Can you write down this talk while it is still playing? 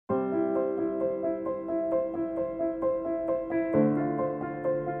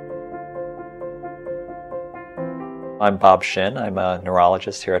I'm Bob Shin. I'm a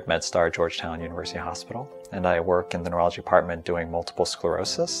neurologist here at MedStar, Georgetown University Hospital, and I work in the neurology department doing multiple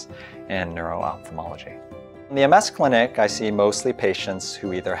sclerosis and neuro-ophthalmology. In the MS clinic, I see mostly patients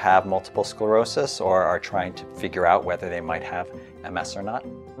who either have multiple sclerosis or are trying to figure out whether they might have MS or not.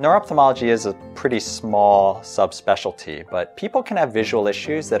 Neuro-ophthalmology is a pretty small subspecialty, but people can have visual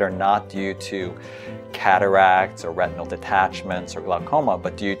issues that are not due to cataracts or retinal detachments or glaucoma,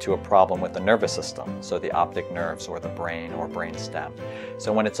 but due to a problem with the nervous system, so the optic nerves or the brain or brain stem.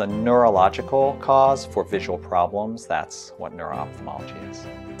 So when it's a neurological cause for visual problems, that's what neuro-ophthalmology is.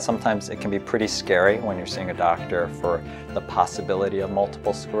 Sometimes it can be pretty scary when you're seeing a doctor for the possibility of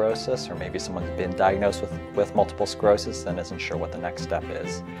multiple sclerosis, or maybe someone's been diagnosed with multiple sclerosis and isn't sure what the next step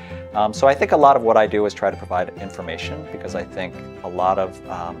is. So I think a lot of what I do is try to provide information, because I think a lot of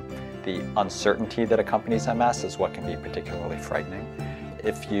the uncertainty that accompanies MS is what can be particularly frightening.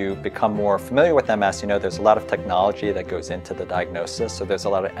 If you become more familiar with MS, you know there's a lot of technology that goes into the diagnosis. So there's a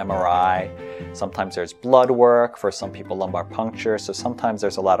lot of MRI, sometimes there's blood work, for some people lumbar puncture, so sometimes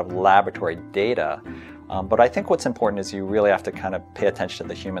there's a lot of laboratory data. But I think what's important is you really have to kind of pay attention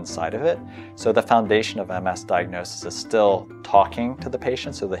to the human side of it. So the foundation of MS diagnosis is still talking to the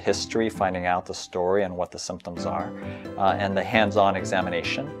patient, so the history, finding out the story and what the symptoms are, and the hands-on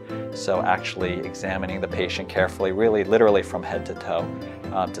examination. So actually examining the patient carefully, really literally from head to toe,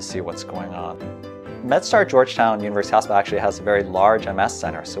 to see what's going on. MedStar Georgetown University Hospital actually has a very large MS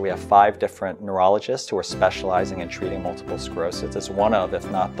center, so we have 5 different neurologists who are specializing in treating multiple sclerosis. It's one of, if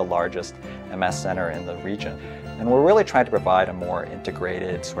not the largest, MS center in the region. And we're really trying to provide a more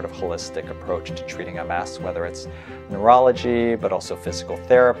integrated, sort of holistic approach to treating MS, whether it's neurology, but also physical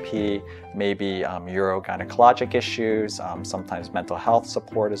therapy, maybe urogynecologic issues, sometimes mental health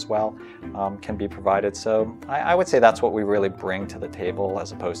support as well can be provided. So I would say that's what we really bring to the table,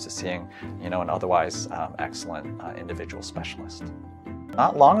 as opposed to seeing, an otherwise excellent individual specialist.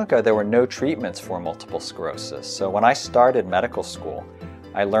 Not long ago, there were no treatments for multiple sclerosis. So when I started medical school,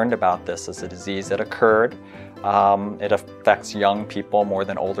 I learned about this as a disease that occurred. It affects young people more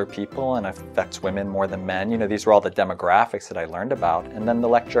than older people, and affects women more than men. These were all the demographics that I learned about. And then the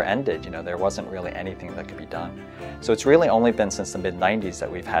lecture ended. There wasn't really anything that could be done. So it's really only been since the mid-90s that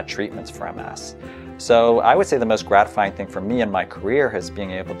we've had treatments for MS. So I would say the most gratifying thing for me in my career is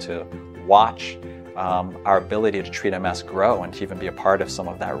being able to watch our ability to treat MS grow, and to even be a part of some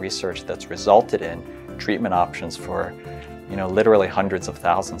of that research that's resulted in treatment options for literally hundreds of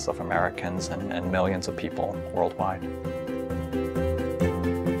thousands of Americans and millions of people worldwide.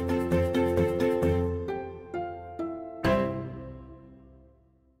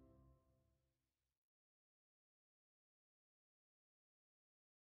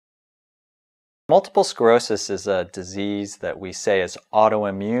 Multiple sclerosis is a disease that we say is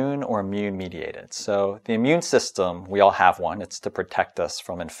autoimmune or immune-mediated. So the immune system, we all have one. It's to protect us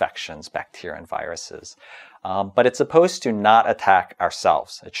from infections, bacteria, and viruses. But it's supposed to not attack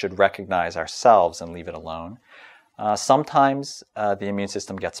ourselves. It should recognize ourselves and leave it alone. Sometimes the immune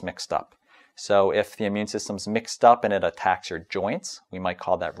system gets mixed up. So if the immune system's mixed up and it attacks your joints, we might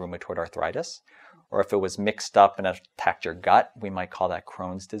call that rheumatoid arthritis. Or if it was mixed up and it attacked your gut, we might call that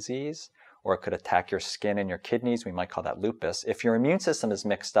Crohn's disease. Or it could attack your skin and your kidneys, we might call that lupus. If your immune system is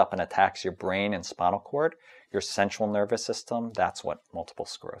mixed up and attacks your brain and spinal cord, your central nervous system, that's what multiple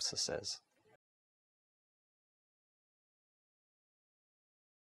sclerosis is.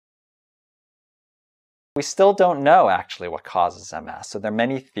 We still don't know actually what causes MS. So there are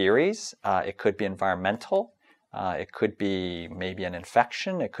many theories. It could be environmental. It could be maybe an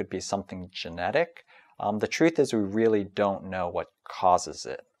infection. It could be something genetic. The truth is we really don't know what causes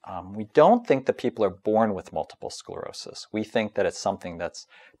it. We don't think that people are born with multiple sclerosis. We think that it's something that's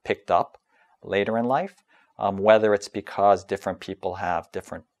picked up later in life, whether it's because different people have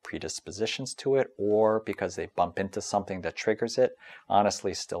different predispositions to it, or because they bump into something that triggers it,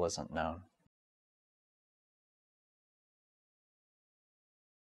 honestly still isn't known.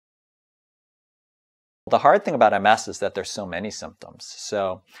 The hard thing about MS is that there's so many symptoms.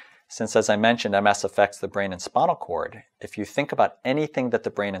 So since, as I mentioned, MS affects the brain and spinal cord, if you think about anything that the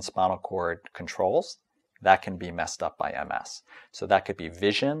brain and spinal cord controls, that can be messed up by MS. So that could be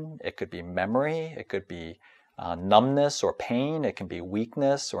vision, it could be memory, it could be numbness or pain, it can be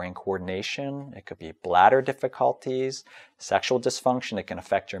weakness or incoordination, it could be bladder difficulties, sexual dysfunction, it can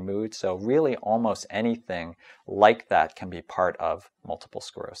affect your mood. So really almost anything like that can be part of multiple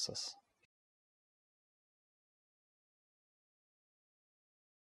sclerosis.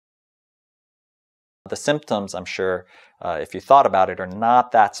 The symptoms, I'm sure, if you thought about it, are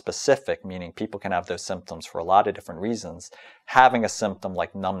not that specific, meaning people can have those symptoms for a lot of different reasons. Having a symptom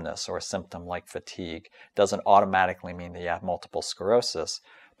like numbness or a symptom like fatigue doesn't automatically mean that you have multiple sclerosis,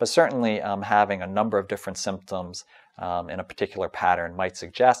 but certainly having a number of different symptoms in a particular pattern might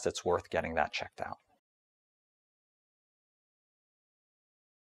suggest it's worth getting that checked out.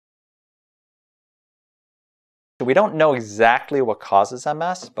 We don't know exactly what causes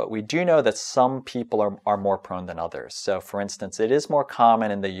MS, but we do know that some people are more prone than others. So for instance, it is more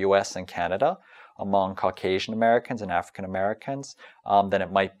common in the US and Canada among Caucasian Americans and African Americans than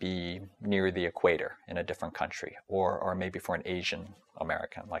it might be near the equator in a different country, or maybe for an Asian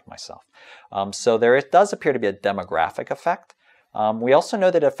American like myself. So it does appear to be a demographic effect. We also know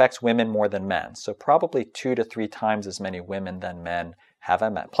that it affects women more than men, so probably 2 to 3 times as many women than men have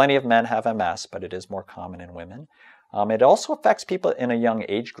MS. Plenty of men have MS, but it is more common in women. It also affects people in a young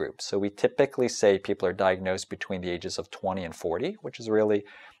age group. So we typically say people are diagnosed between the ages of 20 and 40, which is really,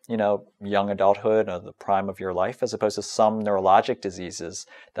 young adulthood or the prime of your life, as opposed to some neurologic diseases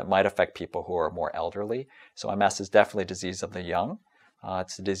that might affect people who are more elderly. So MS is definitely a disease of the young.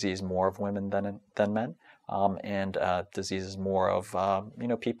 It's a disease more of women than men. And diseases more of,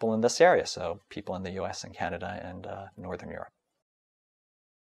 people in this area, so people in the US and Canada and Northern Europe.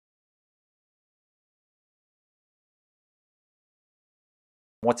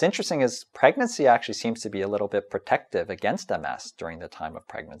 What's interesting is pregnancy actually seems to be a little bit protective against MS during the time of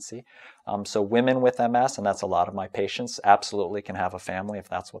pregnancy. So women with MS, and that's a lot of my patients, absolutely can have a family if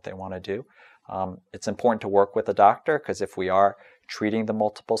that's what they want to do. It's important to work with a doctor because if we are treating the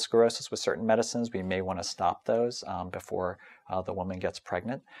multiple sclerosis with certain medicines, we may want to stop those before the woman gets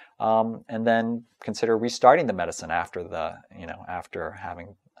pregnant, and then consider restarting the medicine after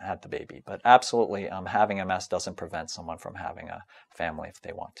having had the baby. But absolutely, having MS doesn't prevent someone from having a family if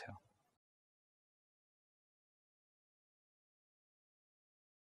they want to.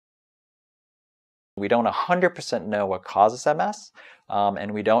 We don't 100% know what causes MS,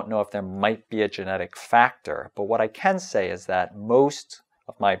 and we don't know if there might be a genetic factor. But what I can say is that most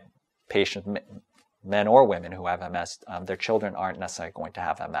of my patients, men or women who have MS, their children aren't necessarily going to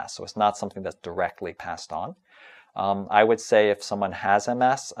have MS. So it's not something that's directly passed on. I would say if someone has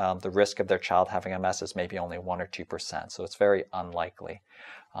MS, the risk of their child having MS is maybe only 1 or 2%. So it's very unlikely.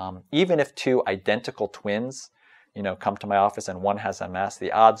 Even if 2 identical twins come to my office and one has MS,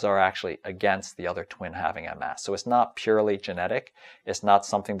 the odds are actually against the other twin having MS. So it's not purely genetic. It's not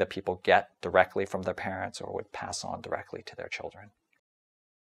something that people get directly from their parents or would pass on directly to their children.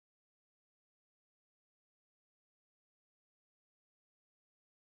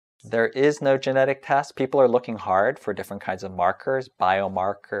 There is no genetic test. People are looking hard for different kinds of markers,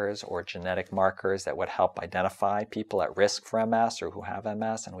 biomarkers or genetic markers that would help identify people at risk for MS or who have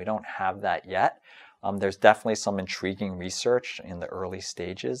MS, and we don't have that yet. There's definitely some intriguing research in the early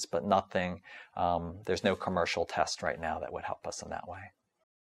stages, but nothing, there's no commercial test right now that would help us in that way.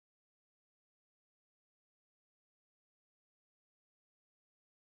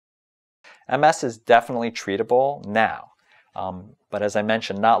 MS is definitely treatable now. But as I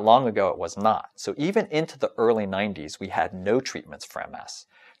mentioned, not long ago it was not. So even into the early 90s, we had no treatments for MS.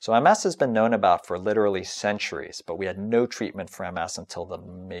 So MS has been known about for literally centuries, but we had no treatment for MS until the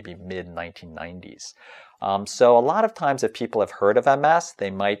maybe mid-1990s. So a lot of times if people have heard of MS, they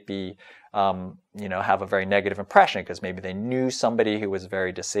might be, have a very negative impression because maybe they knew somebody who was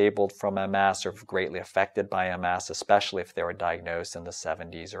very disabled from MS or greatly affected by MS, especially if they were diagnosed in the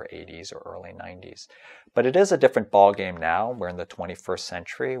 70s or 80s or early 90s. But it is a different ballgame now. We're in the 21st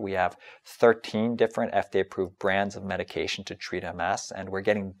century. We have 13 different FDA-approved brands of medication to treat MS, and we're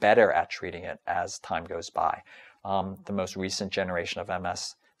getting better at treating it as time goes by. The most recent generation of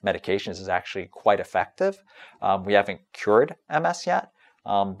MS medications is actually quite effective. We haven't cured MS yet,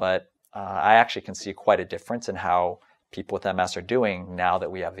 but I actually can see quite a difference in how people with MS are doing now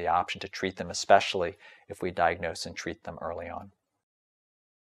that we have the option to treat them, especially if we diagnose and treat them early on.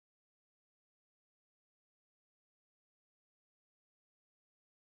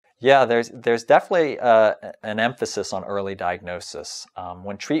 Yeah, there's definitely an emphasis on early diagnosis.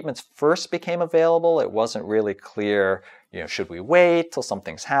 When treatments first became available, it wasn't really clear, should we wait till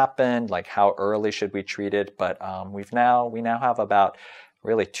something's happened? Like how early should we treat it? But we now have about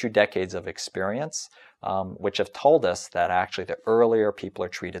really 2 decades of experience, which have told us that actually the earlier people are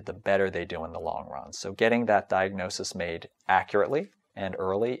treated, the better they do in the long run. So getting that diagnosis made accurately and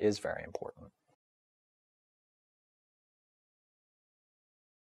early is very important.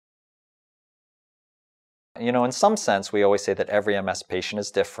 In some sense, we always say that every MS patient is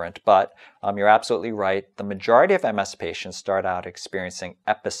different, but you're absolutely right. The majority of MS patients start out experiencing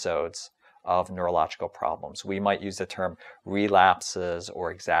episodes of neurological problems. We might use the term relapses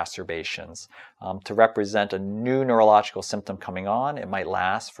or exacerbations to represent a new neurological symptom coming on. It might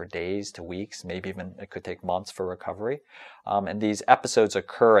last for days to weeks, maybe even it could take months for recovery. And these episodes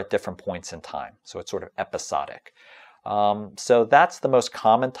occur at different points in time, so it's sort of episodic. So that's the most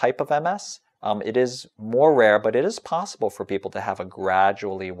common type of MS. It is more rare, but it is possible for people to have a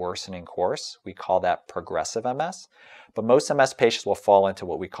gradually worsening course. We call that progressive MS. But most MS patients will fall into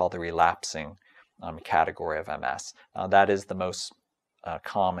what we call the relapsing category of MS. That is the most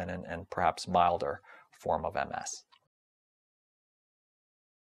common and perhaps milder form of MS.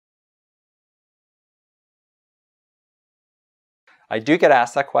 I do get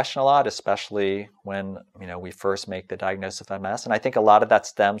asked that question a lot, especially when we first make the diagnosis of MS. And I think a lot of that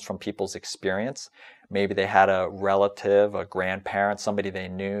stems from people's experience. Maybe they had a relative, a grandparent, somebody they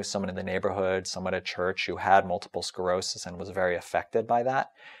knew, someone in the neighborhood, someone at church who had multiple sclerosis and was very affected by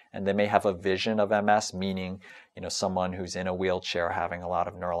that. And they may have a vision of MS, meaning someone who's in a wheelchair having a lot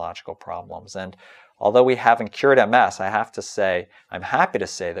of neurological problems. And although we haven't cured MS, I have to say, I'm happy to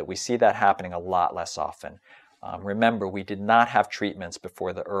say that we see that happening a lot less often. Remember, we did not have treatments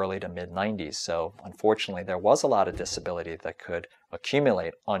before the early to mid-90s, so unfortunately there was a lot of disability that could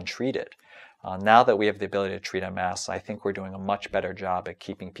accumulate untreated. Now that we have the ability to treat MS, I think we're doing a much better job at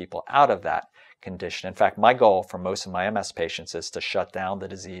keeping people out of that condition. In fact, my goal for most of my MS patients is to shut down the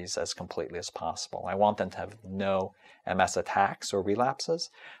disease as completely as possible. I want them to have no MS attacks or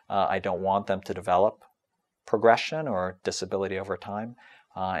relapses. I don't want them to develop progression or disability over time,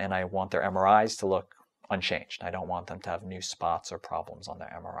 and I want their MRIs to look unchanged. I don't want them to have new spots or problems on their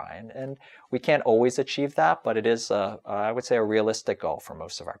MRI. And we can't always achieve that, but it is, I would say, a realistic goal for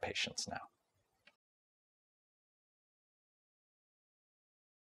most of our patients now.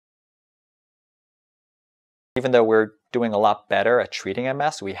 Even though we're doing a lot better at treating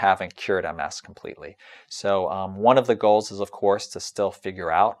MS, we haven't cured MS completely. So one of the goals is, of course, to still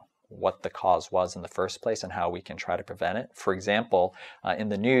figure out what the cause was in the first place and how we can try to prevent it. For example, in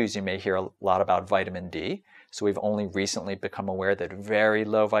the news, you may hear a lot about vitamin D. So we've only recently become aware that very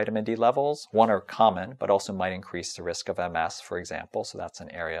low vitamin D levels, one, are common, but also might increase the risk of MS, for example. So that's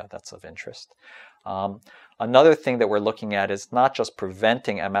an area that's of interest. Another thing that we're looking at is not just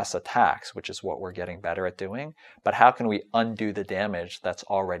preventing MS attacks, which is what we're getting better at doing, but how can we undo the damage that's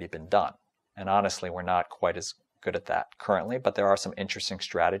already been done? And honestly, we're not quite as good at that currently, but there are some interesting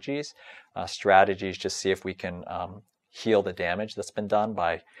strategies. Strategies just see if we can heal the damage that's been done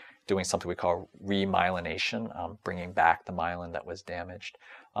by doing something we call remyelination, bringing back the myelin that was damaged.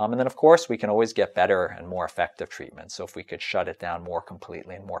 And then, of course, we can always get better and more effective treatment. So if we could shut it down more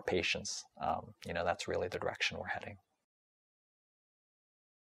completely in more patients, that's really the direction we're heading.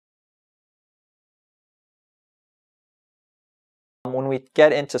 When we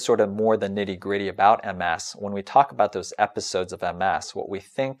get into sort of more the nitty-gritty about MS, when we talk about those episodes of MS, what we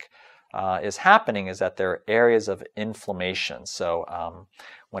think is happening is that there are areas of inflammation. So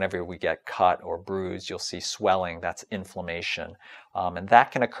whenever we get cut or bruised, you'll see swelling. That's inflammation. And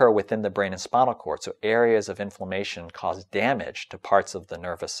that can occur within the brain and spinal cord. So areas of inflammation cause damage to parts of the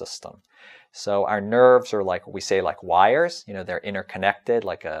nervous system. So our nerves are like, we say, like wires. They're interconnected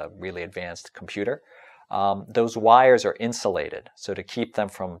like a really advanced computer. Those wires are insulated. So to keep them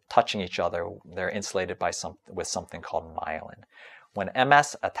from touching each other, they're insulated with something called myelin. When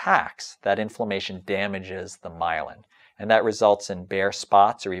MS attacks, that inflammation damages the myelin, and that results in bare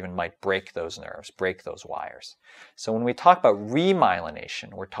spots or even might break those nerves, break those wires. So when we talk about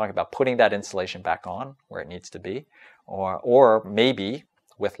remyelination, we're talking about putting that insulation back on where it needs to be, or maybe,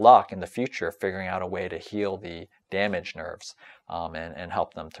 with luck in the future, figuring out a way to heal the damaged nerves and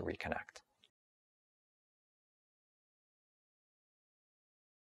help them to reconnect.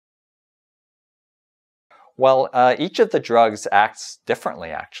 Well, each of the drugs acts differently,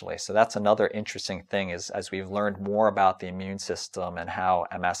 actually. So that's another interesting thing is as we've learned more about the immune system and how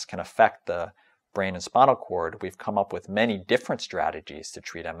MS can affect the brain and spinal cord, we've come up with many different strategies to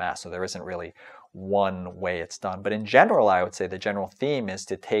treat MS. So there isn't really one way it's done. But in general, I would say the general theme is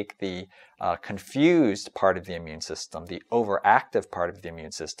to take the confused part of the immune system, the overactive part of the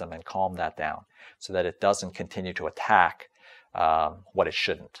immune system, and calm that down so that it doesn't continue to attack what it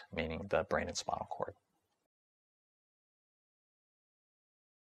shouldn't, meaning the brain and spinal cord.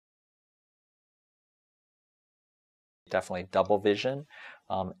 Definitely double vision,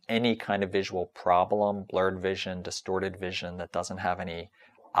 any kind of visual problem, blurred vision, distorted vision that doesn't have any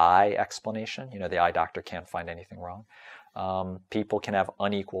eye explanation. The eye doctor can't find anything wrong. People can have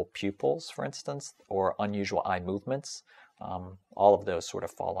unequal pupils, for instance, or unusual eye movements. All of those sort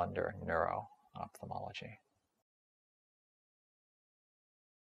of fall under neuro-ophthalmology.